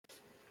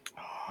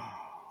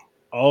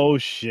Oh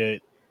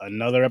shit!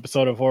 Another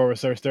episode of Horror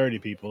Research 30,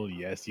 people.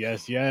 Yes,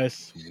 yes,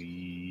 yes.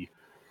 We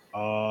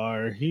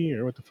are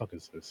here. What the fuck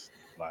is this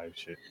live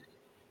shit?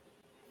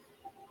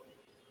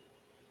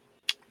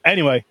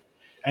 Anyway.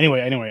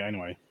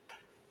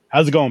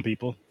 How's it going,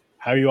 people?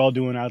 How are you all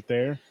doing out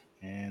there?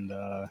 And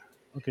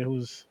okay,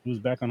 who's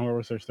back on Horror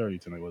Research 30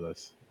 tonight with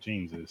us?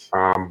 James is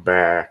I'm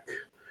back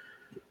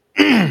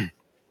to haunt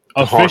your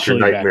officially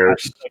back.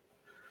 nightmares.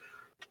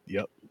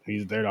 Yep,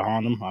 he's there to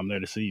haunt them. I'm there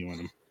to see you in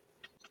them.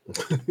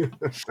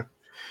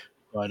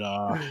 But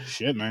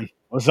shit, man,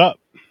 what's up?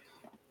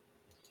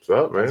 What's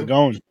up, How's it man?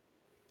 going?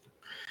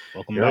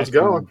 Welcome Yeah, how's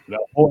back it going? to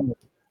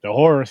the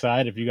horror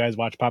side. If you guys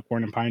watch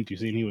Popcorn and Pints, you've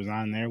seen he was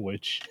on there,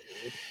 which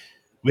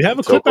we have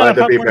a So clip out glad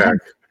of to be Popcorn and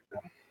back.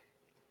 Pints.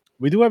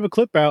 We do have a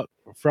clip out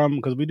from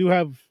because we do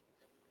have.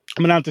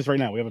 I'm gonna announce this right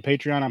now. We have a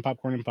Patreon on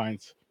Popcorn and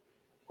Pints.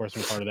 Of course,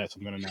 I'm part of that, so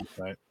I'm gonna announce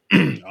that.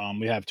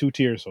 We have 2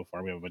 tiers so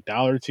far. We have a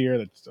 $1 tier.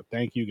 That's a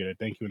thank you. Get a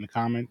thank you in the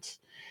comments.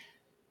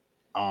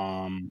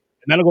 And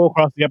that'll go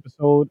across the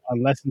episode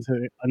unless it's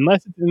an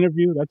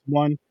interview. That's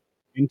one.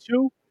 And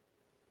two,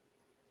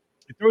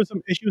 if there was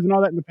some issues and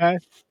all that in the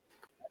past, if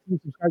you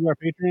subscribe to our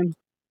Patreon,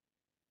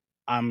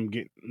 I'm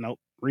getting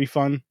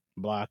refund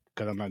block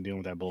because I'm not dealing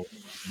with that bull.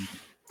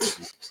 I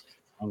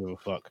don't give a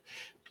fuck.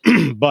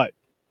 But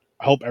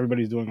I hope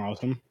everybody's doing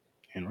awesome,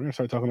 and we're gonna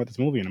start talking about this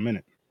movie in a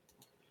minute,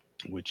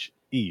 which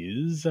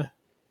is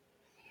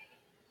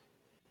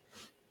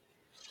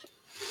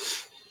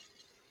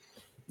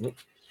Go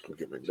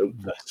get my note.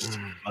 the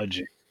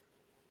Smudging.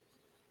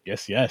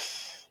 Yes,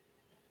 yes.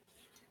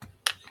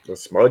 The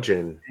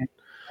Smudging.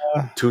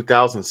 Uh,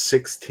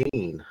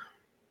 2016.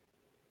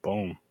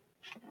 Boom.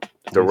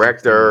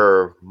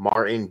 Director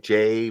Martin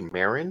J.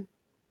 Maron.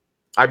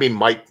 I mean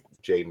Mike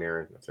J.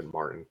 Maron. I said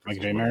Martin.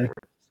 Mike J. Maron.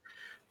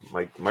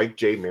 Mike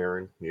J.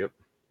 Maron. Yep.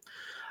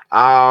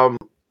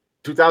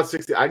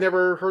 2016. I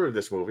never heard of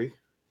this movie.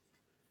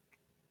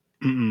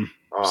 Same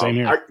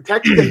here.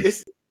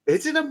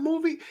 Is it a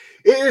movie?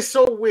 It is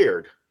so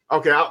weird.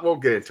 Okay, we'll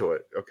get into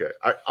it. Okay,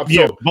 I'm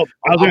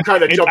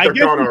kind of jumped the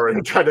gun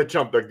already. Trying to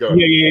jump the gun.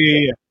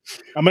 Yeah.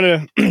 I'm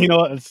gonna,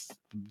 it's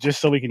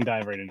just so we can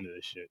dive right into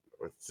this shit.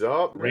 What's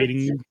up?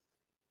 Ratings.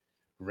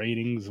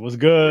 What's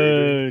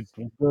good?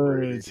 What's good?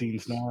 Ratings. Scene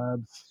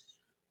snobs.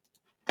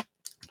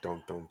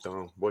 Dun.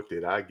 What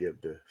did I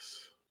give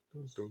this?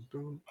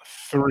 Dun.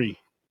 3.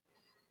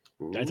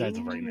 That's as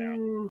of right now.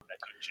 That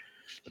could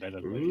change, but that's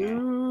as of right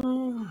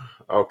now.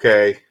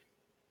 Okay.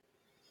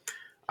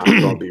 I'm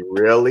going to be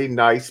really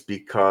nice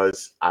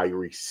because I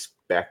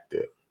respect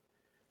it.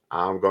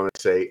 I'm going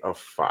to say a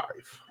 5.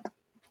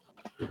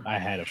 I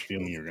had a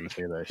feeling you were going to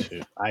say that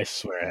shit. I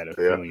swear I had a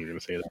feeling you were going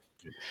to say that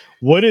shit.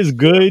 What is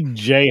good,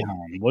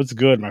 Jayhan? What's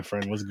good, my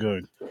friend? What's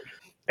good?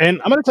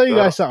 And I'm going to tell you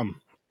guys something.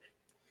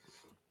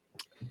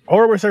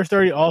 Horror Research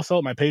 30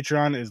 also, my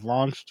Patreon is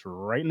launched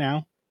right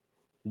now.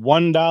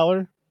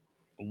 $1.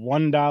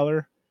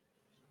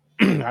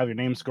 Have your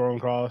name scrolling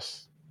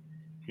across,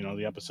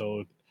 the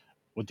episode.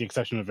 With the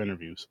exception of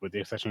interviews.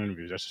 That's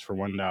just for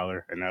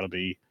 $1, and that'll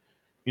be,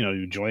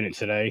 you join it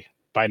today.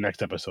 By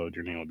next episode,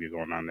 your name will be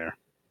going on there.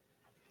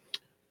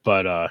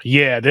 But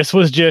yeah, this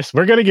was just.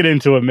 We're gonna get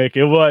into it, Mick.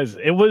 It was.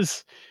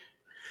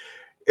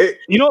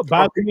 You know what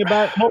bothered me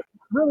about? Well,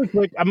 really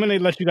quick, I'm gonna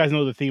let you guys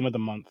know the theme of the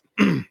month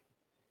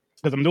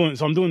because I'm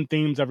doing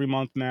themes every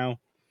month now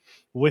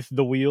with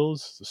the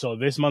wheels. So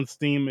this month's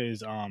theme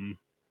is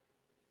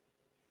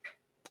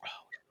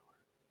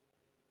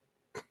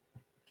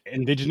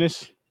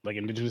indigenous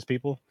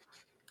people.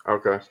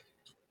 Okay.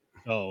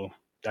 So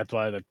that's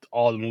why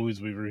all the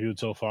movies we've reviewed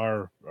so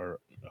far are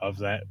of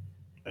that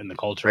and the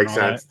culture. Makes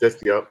and all sense.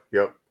 That.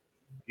 Yep.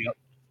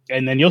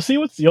 And then you'll see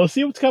what's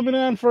coming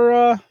on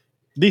for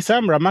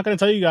December. I'm not gonna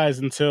tell you guys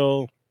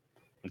until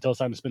it's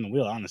time to spin the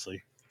wheel,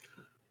 honestly.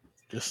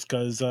 Just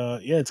because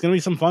it's gonna be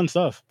some fun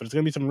stuff. But it's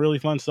gonna be some really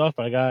fun stuff.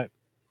 I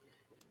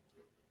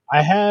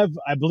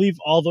believe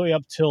all the way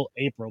up till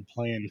April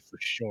planned for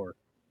sure.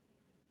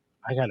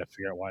 I gotta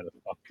figure out why the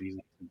fuck these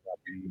things are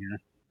in here.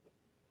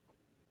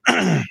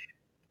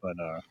 But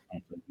I'll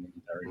put them in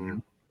there.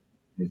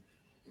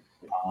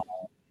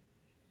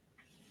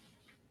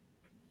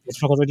 What the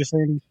fuck was I just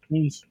saying?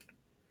 Themes?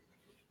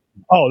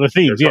 Oh, the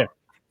themes, yeah.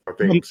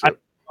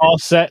 All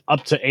set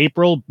up to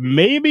April,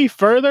 maybe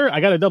further. I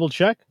gotta double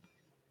check.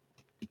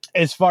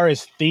 As far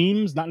as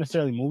themes, not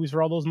necessarily movies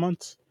for all those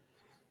months,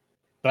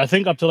 but I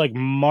think up to like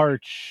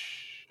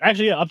March.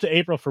 Actually, yeah, up to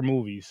April for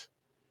movies,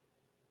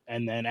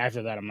 and then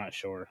after that, I'm not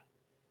sure.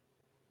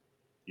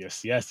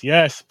 Yes.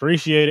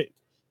 Appreciate it.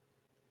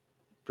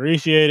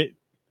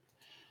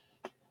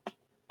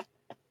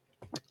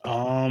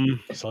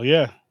 So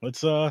yeah,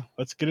 let's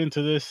get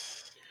into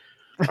this.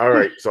 All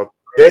right. So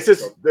this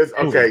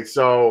okay.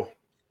 So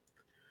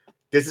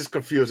this is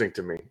confusing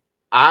to me.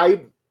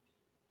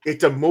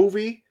 It's a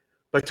movie,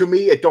 but to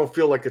me, it don't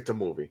feel like it's a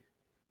movie.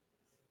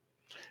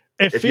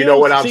 If you know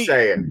what I'm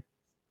saying.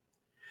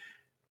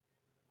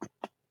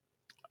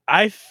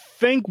 I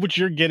think what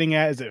you're getting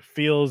at is it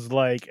feels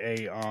like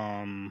a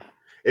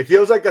It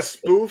feels like a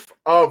spoof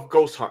of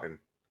ghost hunting.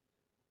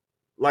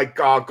 like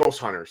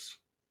Ghost Hunters,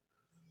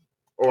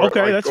 or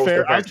Okay, like that's Ghost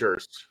fair.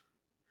 Adventures.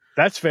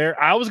 That's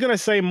fair. I was gonna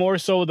say more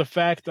so the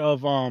fact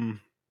of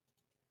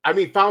I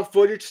mean, found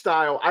footage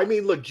style. I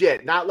mean,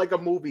 legit, not like a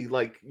movie.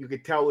 Like you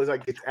could tell is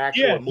like it's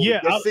actual movie.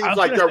 This seems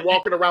like they're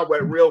walking around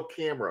with real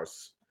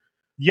cameras.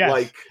 Yes,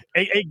 like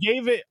it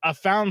gave it a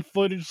found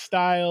footage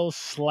style /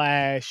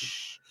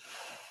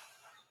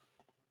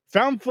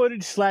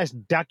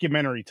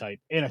 documentary type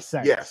in a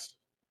sense.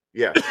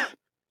 Yes.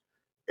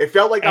 It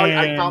felt like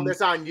I found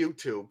this on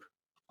YouTube.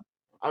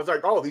 I was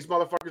like, oh, these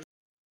motherfuckers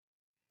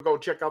go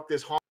check out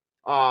this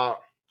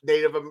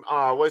Native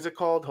what is it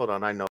called? Hold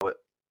on, I know it.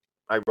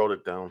 I wrote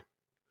it down.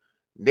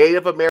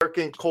 Native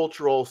American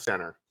Cultural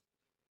Center.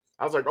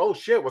 I was like, oh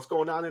shit, what's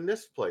going on in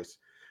this place?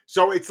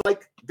 So it's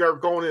like they're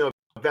going to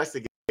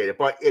investigate it,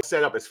 but it's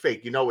set up as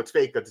fake. You know it's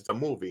fake because it's a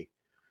movie.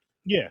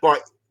 Yeah.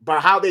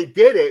 But how they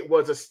did it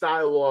was a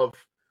style of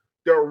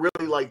they're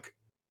really like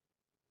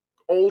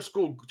old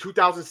school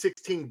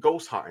 2016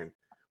 ghost hunting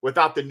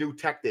without the new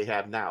tech they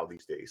have now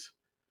these days.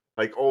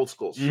 Like old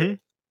school shit.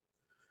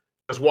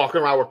 Just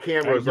walking around with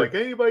cameras like,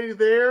 anybody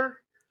there?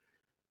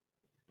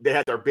 They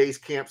had their base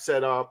camp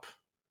set up.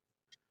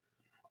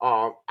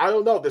 I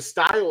don't know. The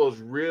style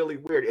is really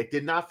weird. It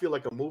did not feel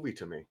like a movie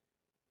to me.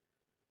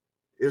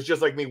 It was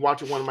just like me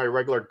watching one of my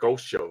regular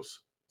ghost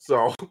shows.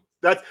 So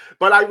but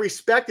I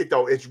respect it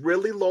though. It's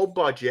really low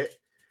budget,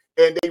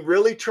 and they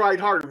really tried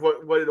hard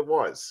what it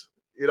was.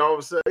 You know what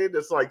I'm saying?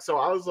 It's like, so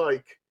I was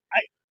like,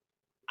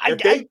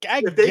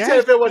 if they said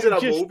if it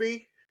wasn't a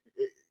movie,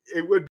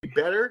 it would be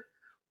better.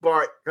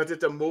 But because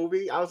it's a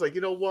movie, I was like,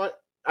 you know what?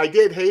 I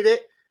did hate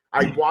it.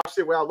 I watched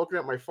it without looking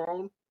at my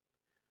phone.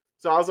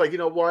 So I was like, you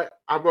know what?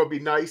 I'm going to be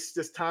nice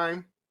this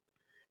time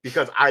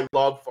because I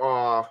love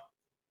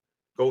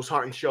ghost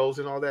hunting shows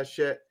and all that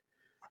shit.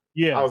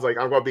 Yeah. I was like,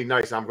 I'm going to be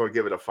nice. I'm going to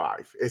give it a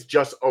 5. It's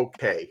just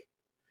okay.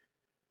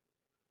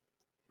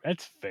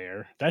 That's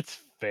fair.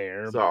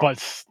 But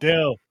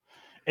still,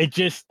 it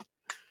just...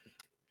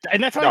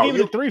 And that's why I gave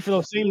it a 3 for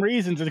those same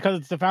reasons, because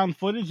it's the found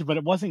footage, but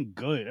it wasn't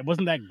good. It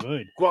wasn't that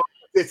good. Well,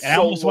 it's and I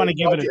almost want to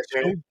give it a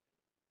 2.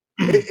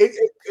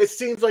 It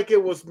seems like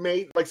it was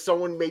made, like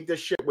someone made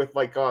this shit with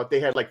like they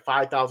had like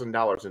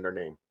 $5,000 in their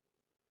name.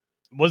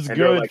 Was and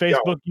good like,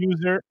 Facebook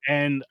user,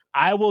 and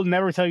I will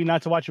never tell you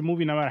not to watch a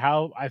movie no matter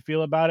how I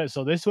feel about it.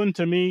 So this one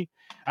to me,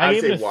 I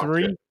gave it a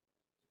 3.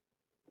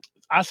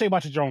 I say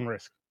watch at your own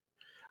risk.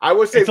 I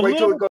would say wait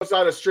till it goes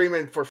out of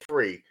streaming for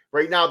free.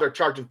 Right now they're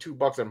charging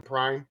 $2 on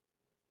Prime.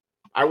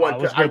 I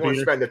want to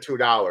spend the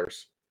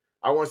 $2.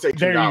 I want to say $2.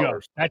 There you go.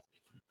 That's,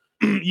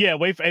 yeah,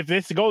 wait if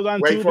this goes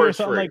on Tubi or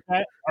something like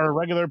that, or a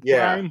regular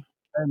Prime,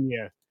 then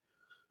yeah.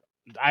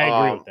 I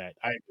agree with that.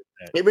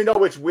 Even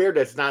though it's weird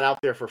that it's not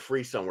out there for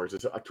free somewhere.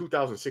 It's a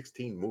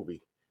 2016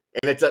 movie.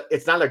 And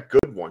it's not a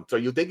good one. So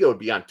you think it would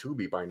be on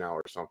Tubi by now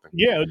or something.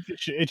 Yeah,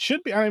 it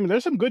should be. I mean,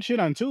 there's some good shit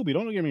on Tubi,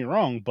 don't get me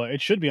wrong, but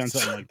it should be on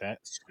something like that.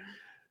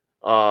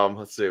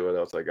 Let's see what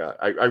else I got.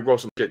 I wrote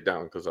some shit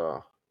down because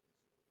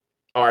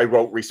I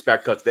wrote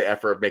respect because the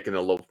effort of making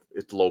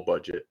it's low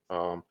budget.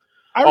 The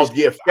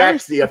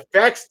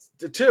effects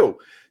too.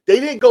 They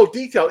didn't go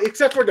detailed,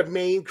 except for the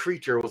main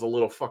creature was a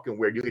little fucking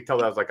weird. You could tell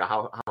that was like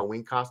a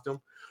Halloween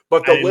costume.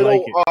 But the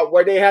little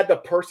where they had the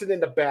person in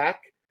the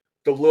back,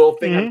 the little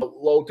thing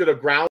low to the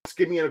ground,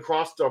 skimming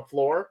across the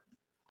floor,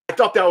 I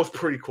thought that was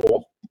pretty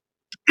cool.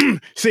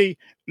 See,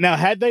 now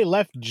had they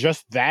left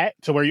just that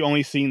to where you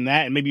only seen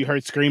that, and maybe you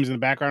heard screams in the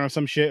background or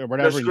some shit or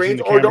whatever, the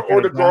screams, or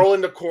the girl in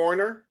the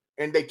corner,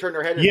 and they turned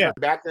their head and turned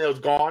back, and it was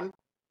gone.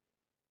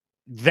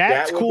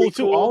 That's cool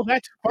too. All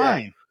that's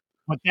fine. Yeah.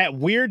 But that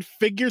weird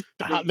figure,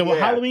 the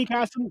Halloween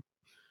costume,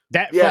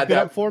 that fucked it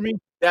up for me.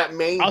 That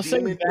main I'll say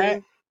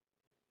that.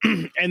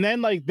 And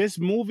then, like, this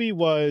movie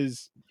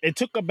it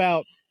took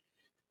about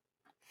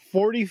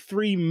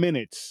 43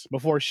 minutes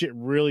before shit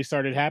really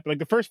started happening. Like,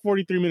 the first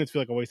 43 minutes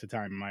feel like a waste of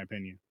time, in my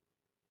opinion.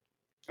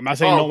 I'm not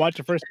saying don't watch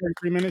the first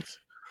 43 minutes.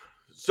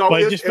 So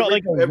but it just felt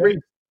like a waste.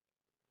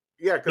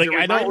 Yeah, because it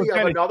reminded me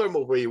of another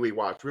movie we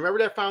watched. Remember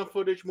that found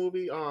footage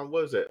movie?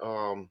 What is it?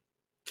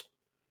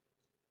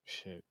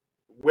 Shit.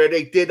 Where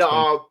they did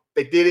an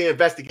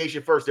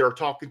investigation first. They were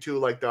talking to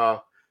like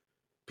the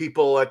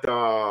people at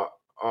the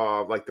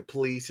like the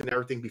police and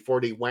everything before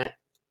they went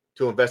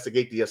to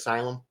investigate the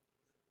asylum.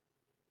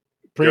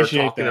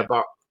 Appreciate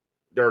that.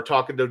 They're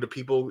talking to the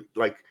people,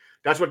 like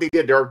that's what they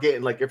did. They're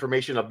getting like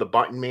information of the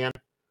Button Man,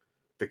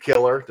 the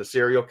killer, the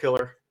serial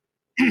killer.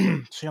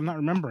 See, I'm not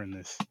remembering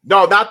this.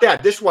 No, not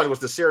that. This one was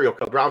the serial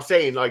killer. But I'm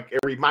saying like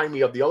it reminded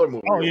me of the other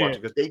movie we were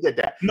watching because they did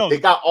that. No, they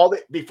got all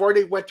the before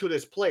they went to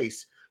this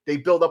place. They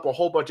build up a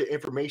whole bunch of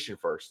information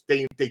first.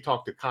 They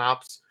talk to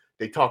cops.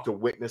 They talk to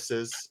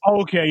witnesses.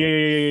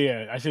 Okay,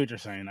 yeah. I see what you're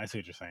saying. Now.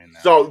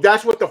 So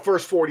that's what the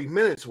first 40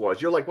 minutes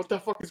was. You're like, what the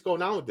fuck is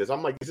going on with this?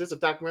 I'm like, is this a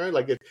documentary?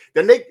 Like,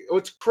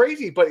 it's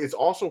crazy, but it's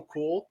also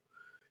cool.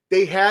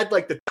 They had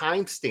like the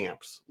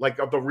timestamps, like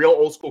of the real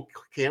old school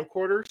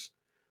camcorders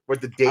with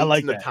the dates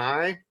and the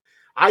time.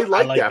 I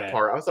like that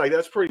part. I was like,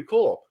 that's pretty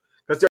cool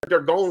because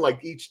they're going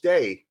like each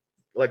day,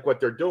 like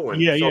what they're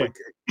doing. Yeah, so yeah.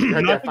 It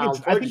had that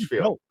found footage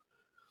feel.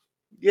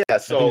 Yeah,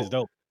 so I think it's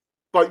dope.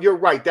 But you're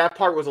right. That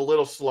part was a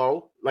little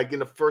slow. Like in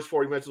the first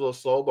 40 minutes, a little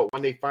slow. But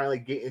when they finally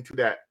get into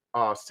that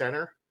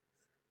center,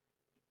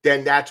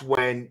 then that's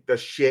when the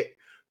shit.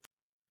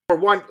 For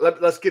one,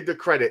 let's give the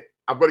credit.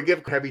 I'm going to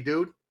give heavy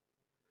dude.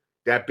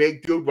 That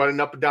big dude running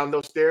up and down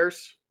those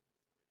stairs.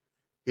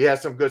 He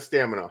has some good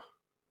stamina.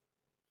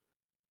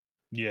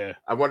 Yeah.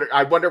 I wonder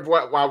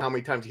how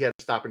many times he had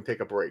to stop and take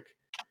a break.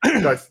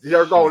 Because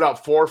they're going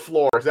up 4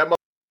 floors. That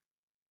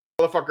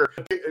motherfucker,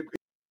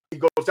 he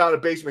goes down the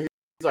basement.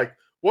 He's like,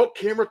 what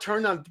camera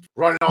turned on?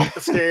 Running off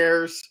the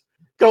stairs,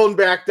 going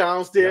back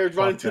downstairs,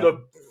 running to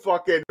the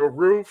fucking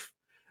roof.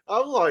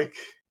 I'm like,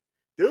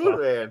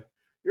 dude, man,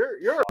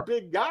 you're a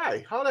big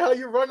guy. How the hell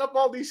you run up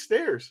all these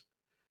stairs?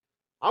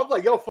 I'm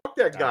like, yo, fuck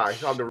that guy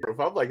on the roof.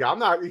 I'm like, I'm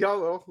not,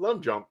 let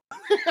him jump.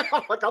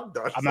 I'm like, I'm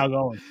done. I'm not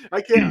going.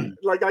 I can't,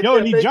 I Yo, can't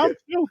and he make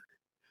jumped it. too.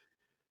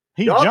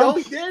 He jumped. No,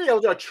 he did. It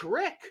was a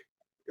trick.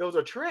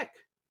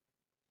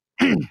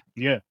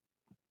 Yeah.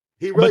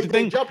 He really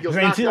didn't jump. He was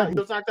knocked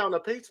down in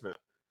the basement.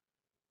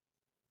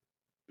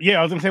 Yeah,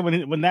 I was gonna say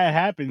when that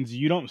happens,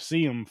 you don't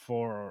see him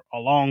for a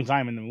long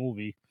time in the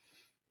movie.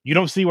 You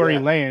don't see where he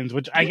lands,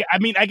 which I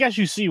mean, I guess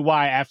you see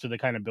why after they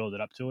kind of build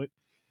it up to it.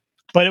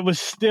 But it was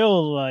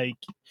still like,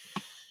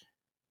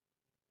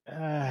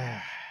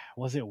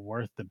 was it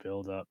worth the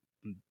build up?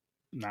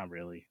 Not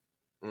really.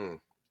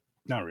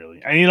 Not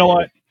really. And you know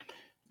what?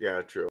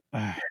 Yeah, true.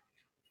 I'm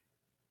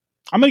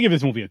gonna give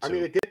this movie a 2. I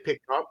mean, it did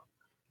pick up.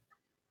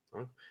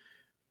 Huh?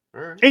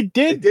 All right. It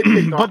did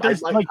pick up. But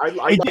there's I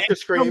like the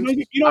screams.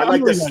 I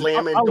like the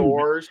slamming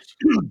doors.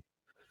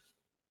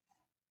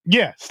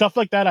 Yeah, stuff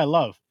like that I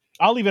love.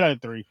 I'll leave it at a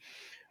 3.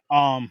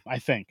 I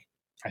think.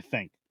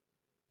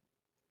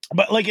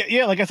 But like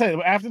I said,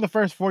 after the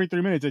first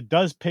 43 minutes, it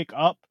does pick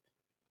up,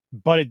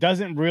 but it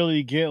doesn't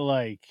really get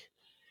like,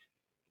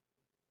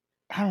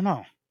 I don't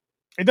know.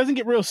 It doesn't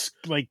get real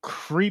like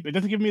creep. It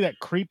doesn't give me that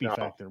creepy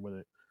factor with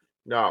it.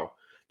 No.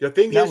 The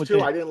thing is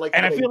too, I didn't like,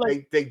 and I feel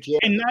like they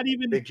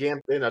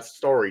jammed in a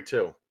story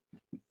too.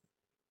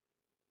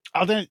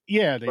 Oh, then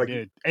yeah, they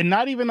did, and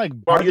not even like.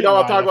 Well, I'm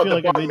talking about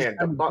the button man.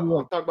 I'm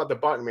talking about the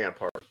button man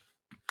part.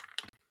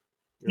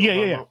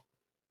 Yeah.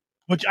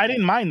 Which I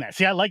didn't mind that.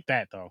 See, I like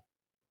that though.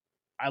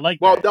 I like.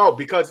 Well, no,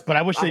 because but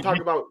I wish I'm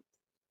talking about.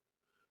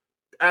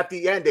 At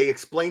the end, they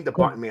explained the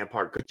button man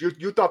part because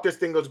you thought this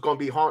thing was going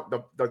to be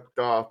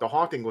the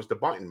haunting was the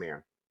button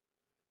man.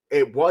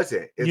 It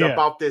wasn't. It's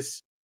about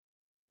this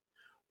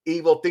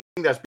evil thing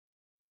that's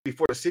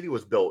before the city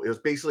was built. It was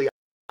basically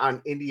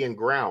on Indian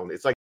ground.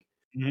 It's like.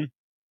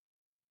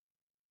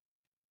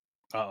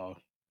 Uh-oh. I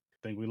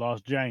think we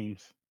lost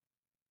James.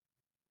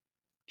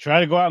 Try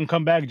to go out and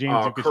come back,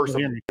 James. You can still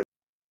hear me.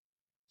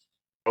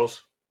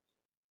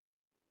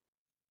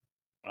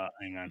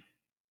 Hang on.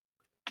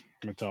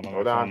 Let me tell my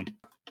Hold on.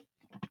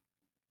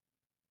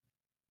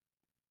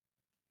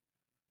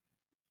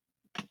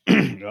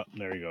 Oh,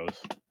 there he goes.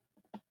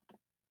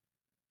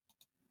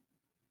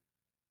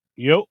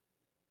 Yep.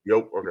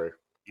 Okay. All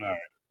right.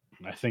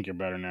 I think you're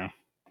better now.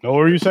 What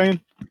were you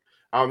saying?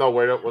 I don't know.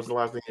 What was the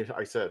last thing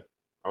I said?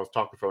 I was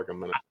talking for like a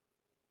minute.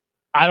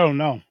 I don't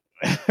know.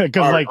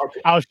 Because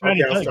I was trying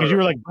to tell you because you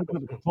were like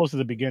close to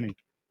the beginning.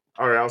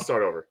 All right, I'll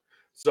start over.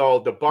 So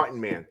the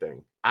button man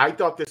thing. I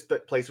thought this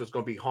place was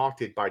going to be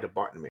haunted by the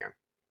button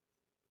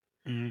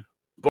man.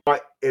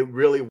 But it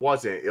really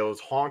wasn't. It was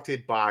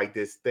haunted by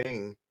this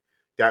thing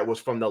that was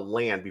from the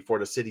land before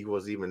the city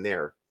was even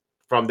there,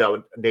 from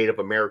the Native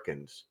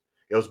Americans.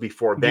 It was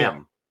before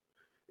them.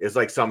 It's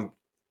like some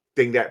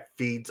thing that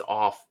feeds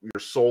off your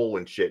soul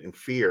and shit and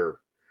fear.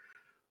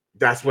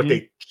 That's what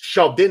they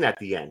shoved in at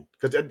the end.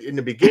 Because in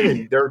the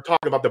beginning, they're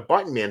talking about the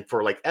button man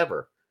for like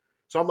ever.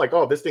 So I'm like,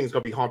 oh, this thing's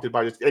going to be haunted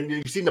by this. And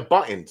you've seen the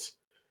buttons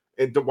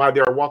while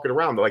they're walking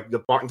around. Like the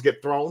buttons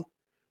get thrown and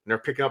they're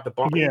picking up the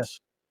buttons. Yeah.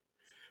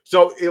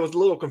 So it was a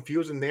little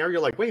confusing there.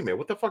 You're like, wait a minute,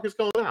 what the fuck is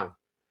going on?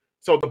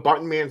 So the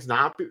button man's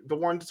not the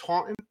one that's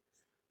haunting.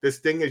 This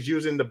thing is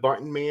using the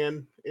button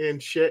man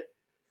and shit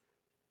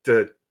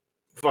to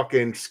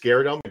fucking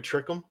scare them and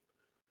trick them.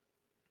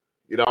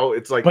 You know,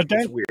 it's like,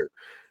 it's weird.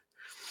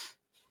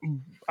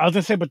 I was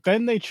gonna say, but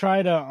then they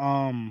try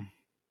to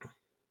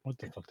what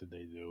the fuck did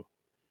they do?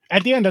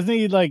 At the end, doesn't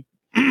he like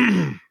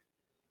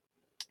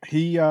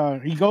he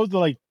goes to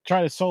like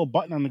try to sew a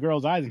button on the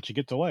girl's eyes and she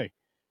gets away.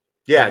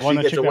 Yeah, she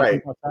gets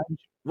away.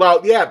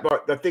 Well, yeah,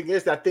 but the thing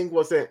is, that thing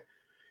wasn't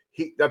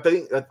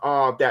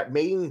that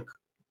main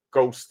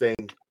ghost thing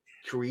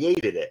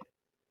created it.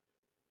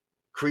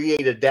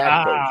 Created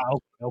that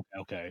ghost.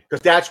 Okay.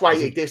 Because that's why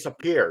it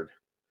disappeared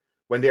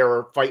when they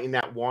were fighting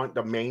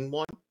the main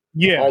one.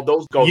 Yeah, all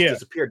those ghosts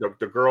disappeared.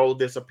 The girl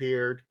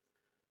disappeared.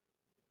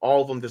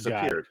 All of them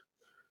disappeared.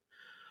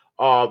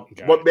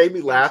 What made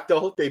me laugh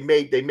though? They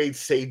made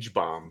sage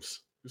bombs,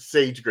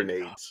 sage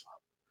grenades.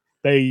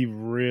 They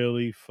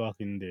really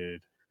fucking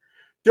did.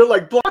 They're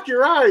like, block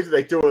your eyes.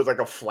 They do it like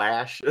a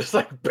flash. It's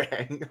like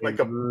bang, like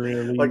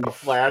a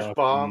flash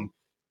bomb.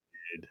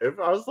 If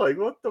I was like,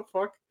 what the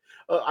fuck?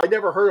 I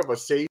never heard of a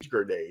sage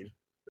grenade.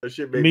 That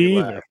shit made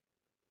me laugh.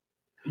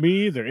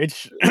 Me either.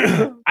 It's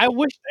I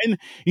wish, and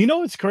you know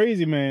what's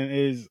crazy, man,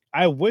 is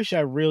I wish I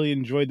really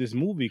enjoyed this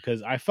movie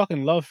because I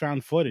fucking love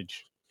found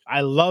footage.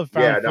 I love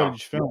Yeah, found no.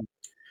 footage film,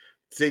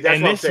 See, that's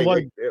and what I'm this was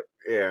saying.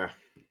 Yeah,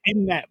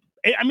 in that.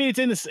 I mean, it's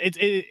in this.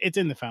 It's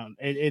in the found.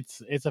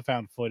 It's a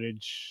found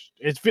footage.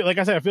 Like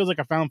I said, it feels like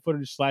a found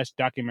footage /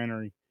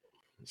 documentary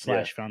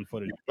yeah. / found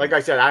footage. Like I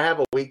said, I have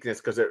a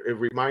weakness because it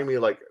reminded me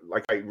like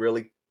I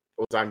really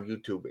was on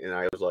YouTube and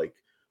I was like,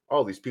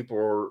 oh, these people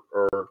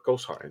are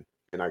ghost hunting,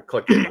 and I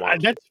clicked it and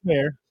watched it. That's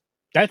fair.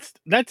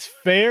 That's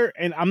fair,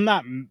 and I'm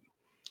not.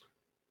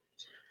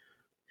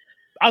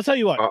 I'll tell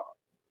you what.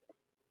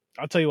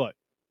 I'll tell you what.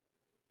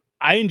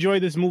 I enjoy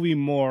this movie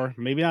more,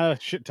 maybe not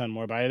a shit ton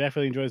more, but I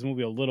definitely enjoy this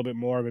movie a little bit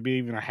more, maybe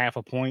even a half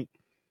a point.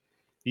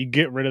 You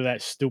get rid of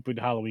that stupid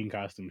Halloween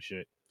costume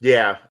shit.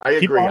 Yeah, I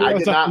Keep agree. all I that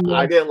did stuff not. in I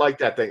there. didn't like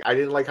that thing. I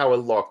didn't like how it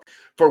looked.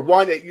 For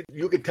one,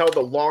 you could tell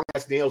the long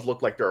ass nails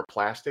looked like they're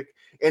plastic,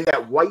 and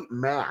that white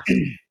mask,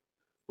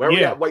 wherever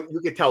Yeah. that white,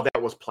 you could tell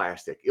that was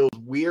plastic. It was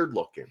weird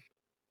looking.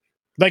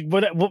 Like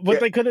what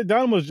they could have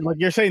done was like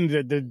you're saying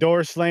the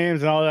door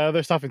slams and all that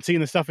other stuff and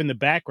seeing the stuff in the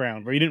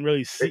background where you didn't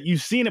really see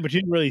you've seen it, but you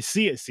didn't really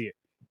see it.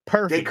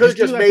 Perfect. They could have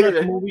just do that made throughout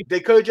the it. movie.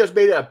 They could have just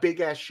made it a big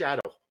ass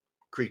shadow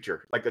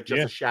creature, like just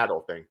Yeah. a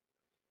shadow thing.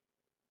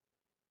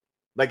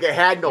 Like it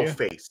had no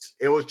face.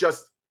 It was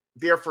just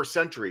there for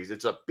centuries.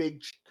 It's a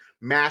big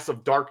mass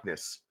of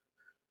darkness.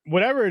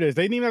 Whatever it is,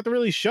 they didn't even have to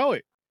really show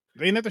it.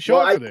 They didn't have to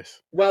show it for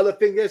this. Well, the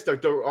thing is, the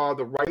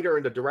writer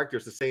and the director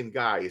is the same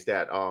guy. Is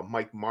that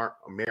Mike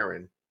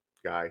Marin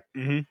guy?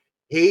 Mm-hmm.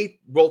 He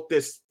wrote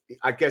this.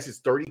 I guess it's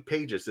 30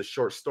 pages. This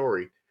short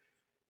story.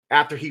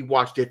 After he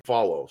watched It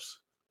Follows,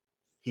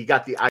 he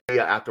got the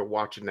idea after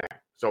watching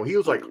that. So he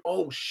was like,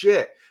 "Oh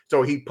shit!"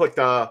 So he put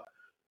the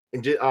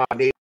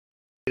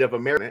Native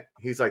American.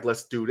 He's like,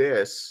 "Let's do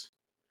this,"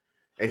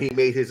 and he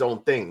made his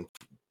own thing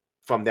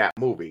from that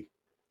movie.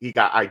 He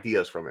got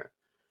ideas from it.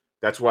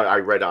 That's what I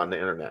read on the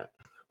internet.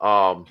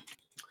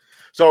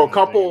 So a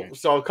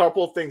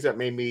couple of things that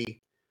made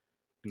me,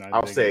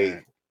 I'll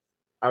say,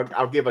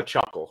 I'll give a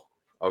chuckle.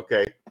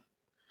 Okay.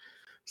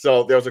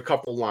 So there's a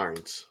couple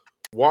lines.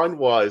 One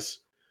was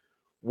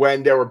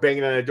when they were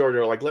banging on the door.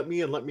 They're like, "Let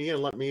me in, let me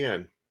in, let me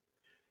in."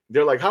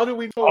 They're like, "How do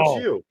we know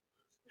it's you?"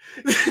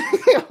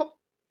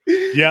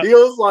 Yeah. He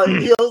was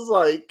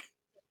like,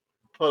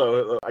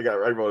 hold on,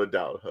 I wrote it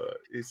down.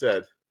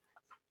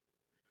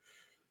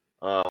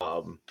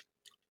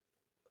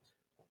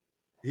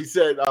 He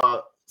said,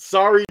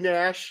 "Sorry,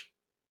 Nash,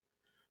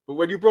 but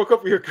when you broke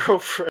up with your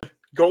girlfriend,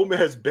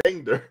 Gomez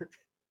banged her."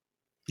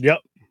 Yep.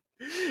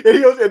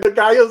 And the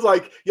guy was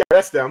like, "Yeah,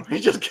 that's them."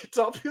 He just gets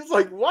up. He was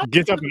like, "What?"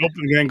 Gets up and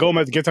opens, and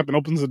Gomez gets up and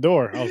opens the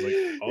door. I was like,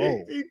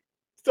 "Oh."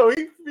 So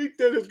he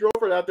did his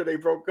girlfriend after they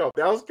broke up.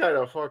 That was kind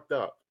of fucked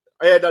up.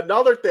 And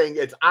another thing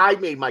is, I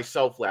made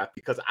myself laugh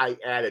because I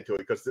added to it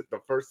because the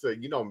first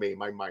thing, you know me,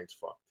 my mind's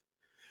fucked.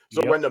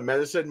 So when the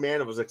medicine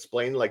man was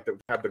explaining, like, to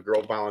have the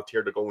girl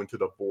volunteer to go into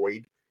the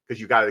void because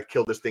you got to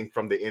kill this thing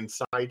from the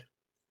inside.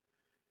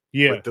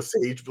 Yeah. With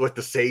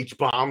the sage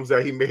bombs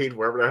that he made,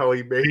 wherever the hell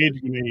he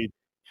made.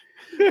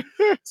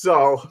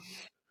 So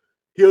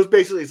he was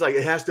basically, it's like,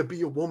 it has to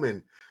be a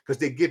woman because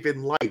they give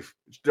in life.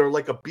 They're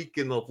like a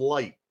beacon of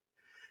light.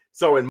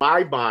 So in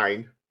my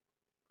mind,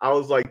 I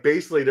was like,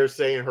 basically, they're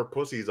saying her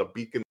pussy is a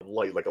beacon of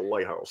light, like a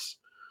lighthouse.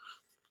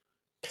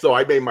 So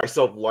I made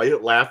myself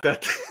laugh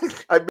at that.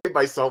 I made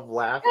myself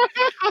laugh.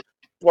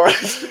 But,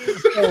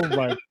 oh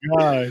my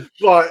god!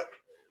 But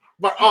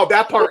oh,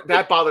 that part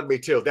that bothered me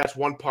too. That's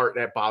one part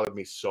that bothered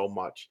me so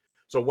much.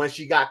 So when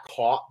she got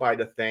caught by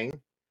the thing,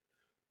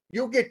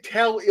 you could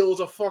tell it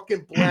was a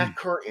fucking black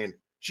curtain.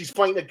 She's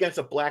fighting against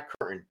a black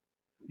curtain,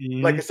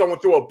 like if someone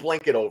threw a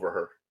blanket over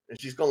her, and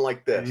she's going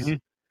like this.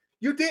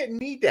 You didn't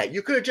need that.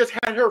 You could have just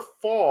had her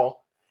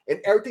fall and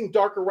everything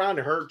dark around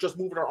her, just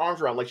moving her arms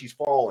around like she's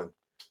falling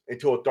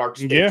into a dark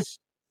space. Yeah.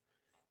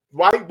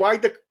 Why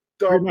the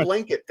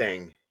blanket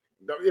thing?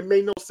 It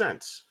made no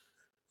sense.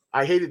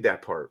 I hated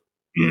that part.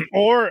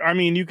 Or, I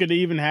mean, you could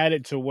even had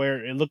it to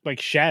where it looked like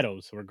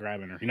shadows were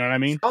grabbing her. You know what I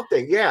mean?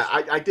 Something, yeah.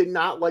 I did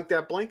not like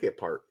that blanket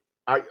part.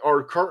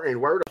 Or curtain,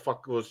 where the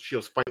fuck was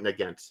she fighting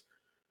against?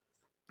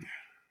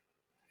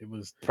 It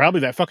was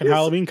probably that fucking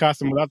Halloween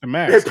costume without the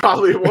mask. It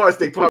probably was.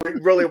 They probably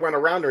really went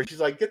around her, and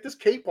she's like, "Get this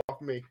cape off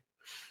me."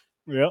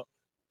 Yep.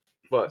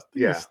 But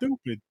yeah,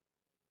 stupid.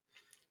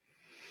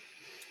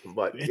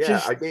 But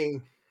I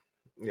mean,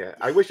 yeah,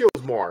 I wish it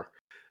was more.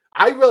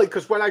 I really,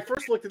 because when I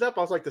first looked it up,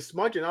 I was like, the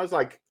smudging. I was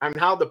like, and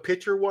how the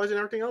picture was and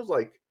everything. I was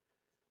like,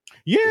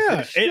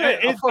 yeah,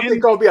 it's fucking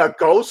gonna be a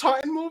ghost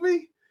hunting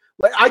movie.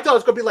 Like I thought it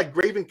was gonna be like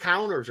Grave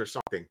Encounters or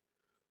something.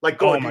 Like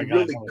going to be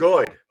really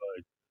good.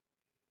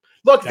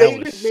 Look, they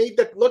even made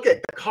look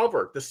at the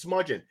cover, the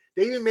smudging.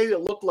 They even made it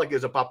look like it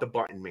was about the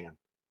Button Man.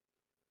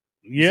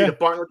 Yeah. See the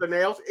button with the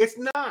nails? It's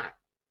not.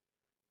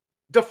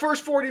 The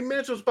first 40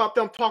 minutes was about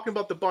them talking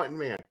about the Button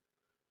Man.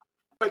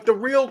 But the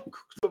real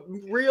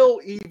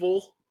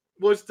evil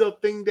was the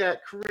thing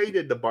that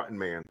created the Button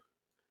Man.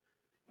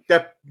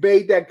 That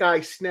made that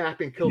guy snap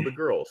and kill the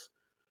girls.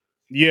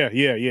 Yeah.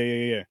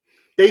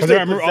 Basically, I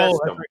remember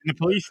possessed them.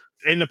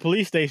 in the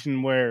police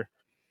station where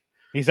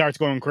he starts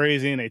going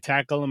crazy and they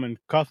tackle him and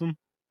cuff him.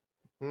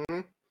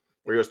 Mm-hmm.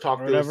 Where he was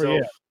talking to whatever,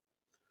 himself.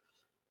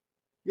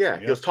 Yeah,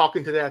 he was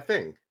talking to that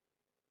thing.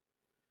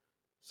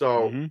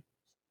 So,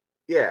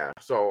 yeah.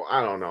 So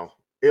I don't know.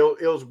 It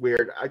was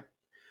weird.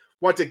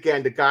 Once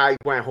again, the guy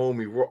went home.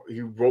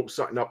 He wrote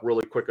something up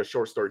really quick, a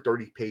short story,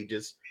 30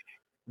 pages.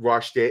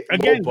 Rushed it.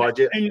 Low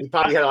budget. He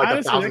probably had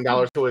like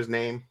 $1,000 to his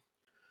name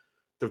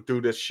to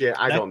do this shit.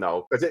 I don't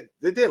know, because it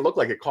didn't look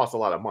like it cost a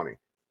lot of money.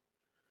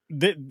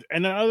 And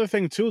another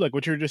thing too, like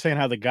what you were just saying,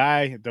 how the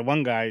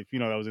one guy,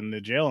 that was in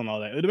the jail and all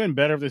that, it would have been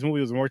better if this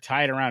movie was more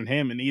tied around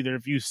him, and either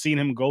if you've seen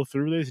him go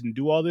through this and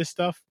do all this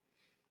stuff,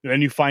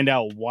 then you find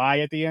out why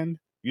at the end.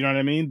 You know what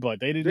I mean? But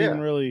they didn't even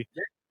really.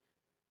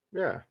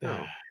 Yeah.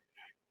 No.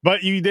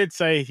 But you did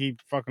say he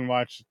fucking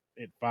watched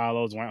It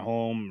Follows, went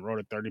home, wrote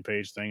a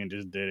 30-page thing, and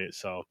just did it.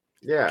 So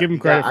yeah, give him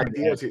credit for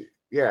ideas.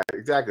 Yeah,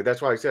 exactly.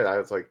 That's why I said I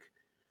was like,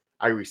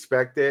 I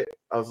respect it.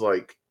 I was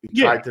like,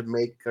 he tried to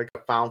make like a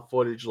found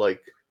footage,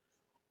 like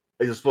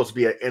it was supposed to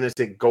be an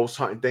innocent ghost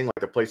hunting thing, like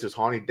the place is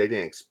haunted. They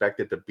didn't expect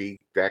it to be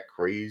that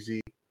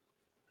crazy.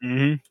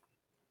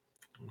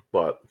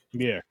 But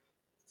yeah,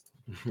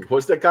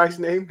 what's that guy's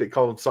name? They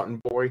call him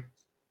something boy.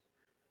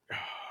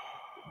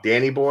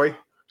 Danny Boy.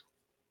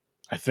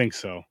 I think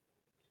so.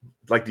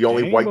 Like the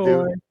only white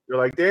dude. You're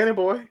like, Danny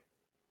Boy.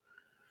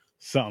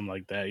 Something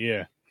like that.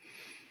 Yeah.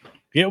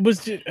 Yeah, it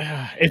was.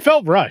 It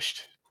felt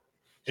rushed.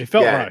 It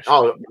felt rushed.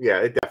 Oh, yeah,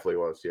 it definitely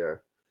was. Yeah.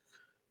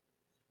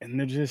 And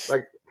they're just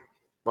like,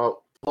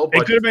 well, low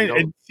budget. It could have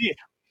been.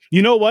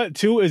 You know what?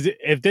 Too is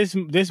if this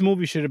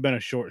movie should have been a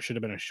short.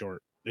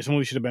 This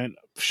movie should have been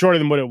shorter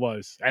than what it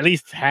was. At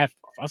least half.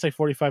 I'll say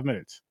 45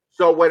 minutes.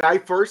 So when I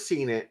first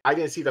seen it, I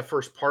didn't see the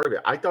first part of it.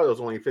 I thought it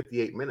was only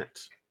 58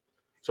 minutes.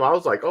 So I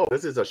was like, "Oh,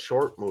 this is a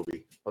short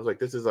movie." I was like,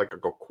 "This is like a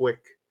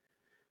quick,"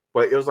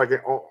 but it was like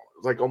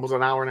almost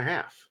an hour and a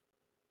half.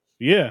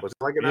 Yeah, was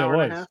it like an hour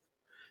and a half?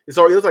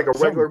 So it was like a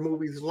regular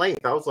movie's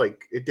length. I was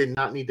like, it did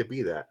not need to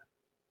be that.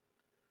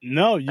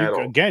 No, you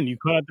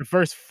cut out the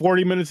first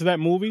 40 minutes of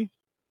that movie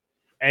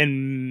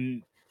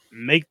and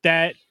make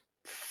that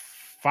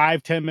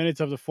 5-10 minutes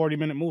of the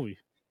 40-minute movie.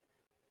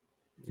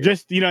 Yeah.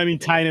 Just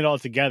tying it all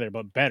together,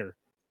 but better.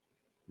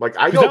 Like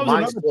I don't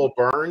mind slow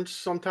burns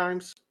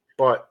sometimes,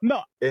 but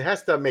no, it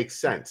has to make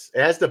sense.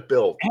 It has to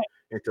build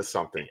into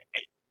something.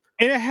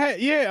 And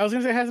I was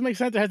gonna say it has to make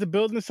sense. It has to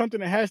build into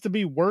something. It has to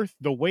be worth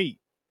the wait.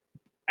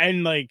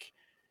 And like,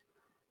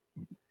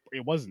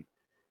 it wasn't.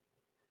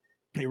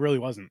 It really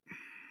wasn't.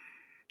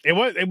 It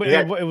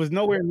was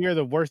nowhere near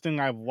the worst thing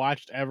I've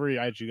watched ever.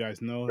 As you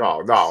guys know.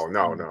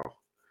 No.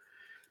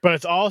 But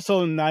it's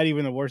also not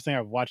even the worst thing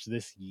I've watched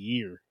this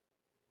year.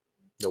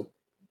 Nope.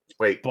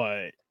 Wait.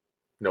 But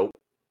nope.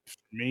 For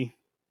me,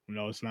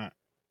 no, it's not.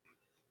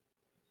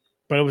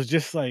 But it was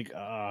just like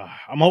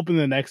I'm hoping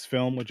the next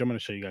film, which I'm going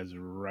to show you guys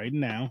right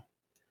now,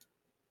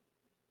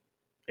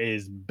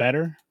 is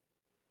better.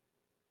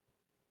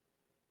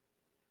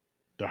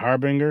 The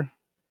Harbinger.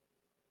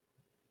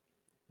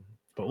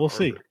 But we'll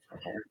see.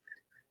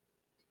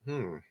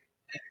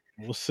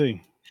 We'll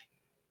see.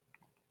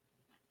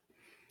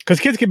 Because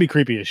kids can be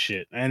creepy as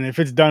shit. And if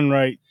it's done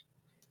right,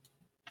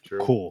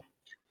 cool.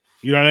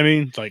 You know what I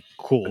mean? It's like,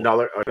 cool.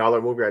 Another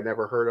movie I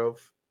never heard of.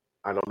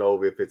 I don't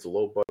know if it's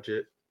low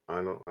budget. I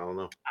don't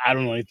know. I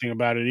don't know anything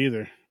about it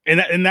either.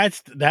 And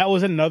that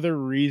was another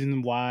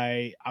reason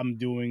why I'm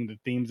doing the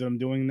themes that I'm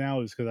doing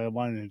now, is because I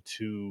wanted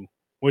to,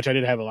 which I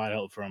did have a lot of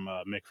help from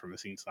Mick from the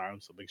Scene Star,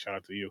 so big shout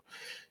out to you.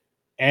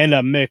 And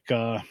Mick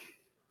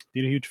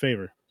did a huge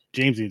favor.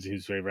 James needs a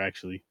huge favor,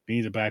 actually. He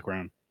needs a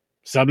background.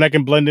 Something that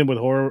can blend in with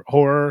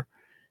horror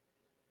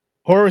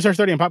Research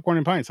 30 and Popcorn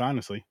and Pints,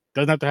 honestly.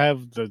 Doesn't have to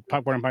have the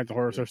Popcorn and Pints and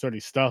Horror Research 30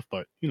 stuff,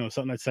 but,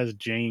 something that says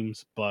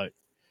James, but,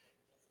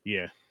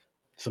 yeah,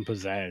 some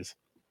pizzazz.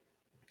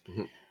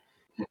 Mm-hmm.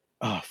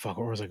 Oh, fuck,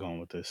 where was I going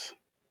with this?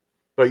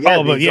 But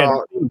yeah,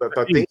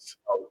 the things,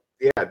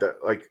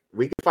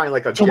 we can find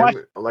like a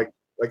gem, like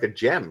a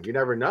gem. You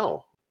never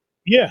know.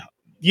 Yeah,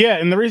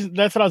 and the reason,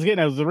 that's what I was getting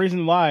at, was the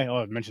reason why,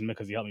 I mentioned it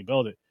because he helped me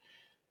build it,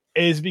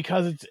 is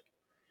because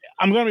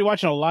I'm going to be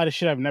watching a lot of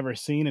shit I've never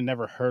seen and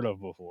never heard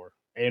of before.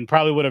 And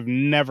probably would have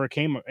never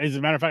as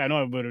a matter of fact, I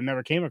know I would have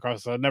never came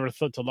across, so I never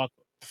thought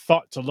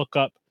to look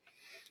up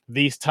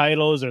these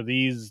titles or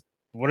these,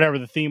 whatever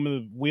the theme of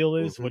the wheel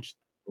is, which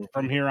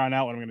from here on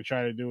out, what I'm going to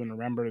try to do and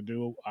remember to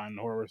do on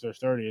Horror Research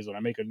 30 is when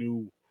I make a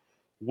new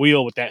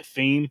wheel with that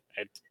theme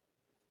at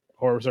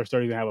Horror Research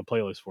 30, they have a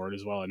playlist for it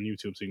as well on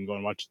YouTube, so you can go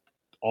and watch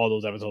all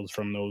those episodes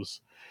from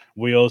those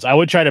wheels. I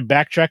would try to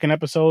backtrack in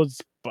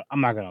episodes, but I'm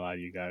not going to lie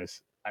to you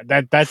guys.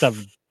 That's a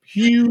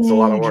huge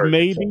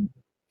maybe.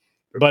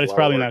 But it's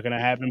probably not going to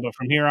happen. But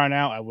from here on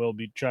out, I will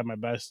be trying my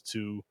best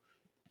to,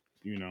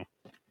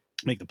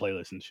 make the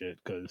playlist and shit,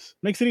 because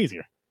it makes it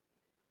easier. In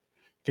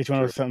case you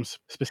want to something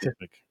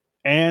specific.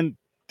 And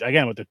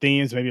again, with the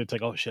themes, maybe it's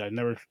like, oh shit, I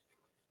never,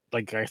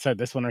 like I said,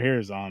 this one right here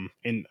is not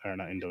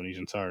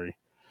Indonesian. Sorry,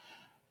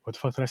 what the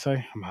fuck did I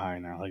say? I'm high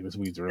now. Like, this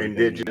weed's really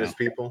indigenous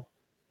people.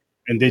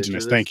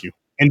 Indigenous. Thank you.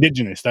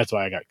 Indigenous. That's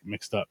why I got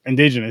mixed up.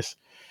 Indigenous.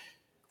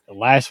 The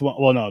last one.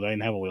 Well, no, they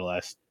didn't have a wheel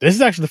last. This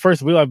is actually the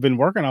first wheel I've been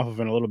working off of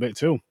in a little bit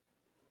too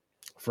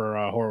for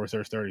Horror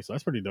Research 30. So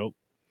that's pretty dope.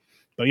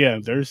 But yeah,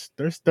 there's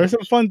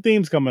some fun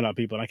themes coming up,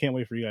 people, and I can't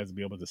wait for you guys to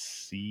be able to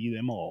see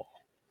them all.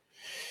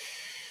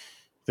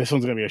 This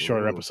one's gonna be a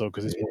shorter episode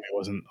because this movie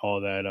wasn't all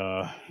that.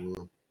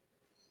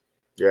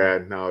 Yeah,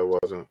 no,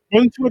 it wasn't.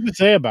 Wasn't too much to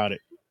say about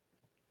it.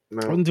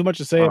 No. Wasn't too much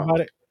to say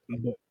about it.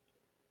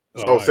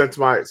 So since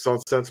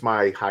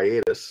my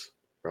hiatus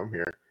from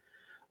here,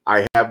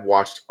 I have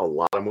watched a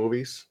lot of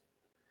movies,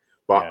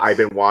 but I've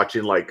been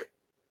watching like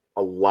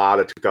a lot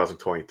of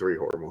 2023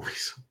 horror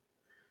movies.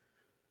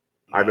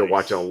 I've been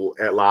watching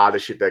a lot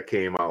of shit that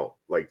came out,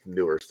 like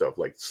newer stuff,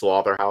 like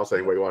Slaughterhouse.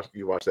 Anybody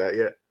watch that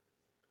yet?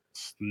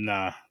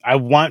 Nah, I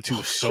want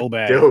to so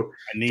bad. Dude,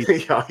 I need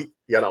you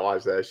gotta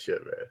watch that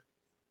shit,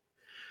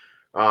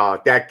 man.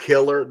 That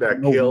killer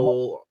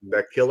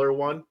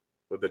one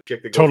with the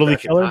chick that goes Totally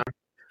back Killer. In time.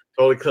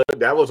 Totally Killer.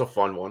 That was a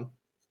fun one.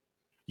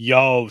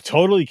 Yo,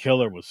 Totally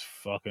Killer was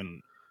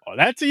fucking. Oh,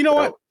 that's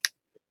what.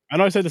 I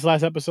know I said this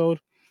last episode.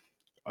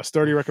 A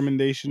sturdy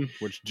recommendation,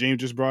 which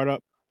James just brought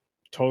up.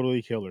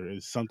 Totally Killer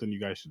is something you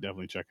guys should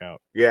definitely check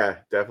out. Yeah,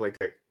 definitely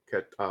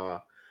check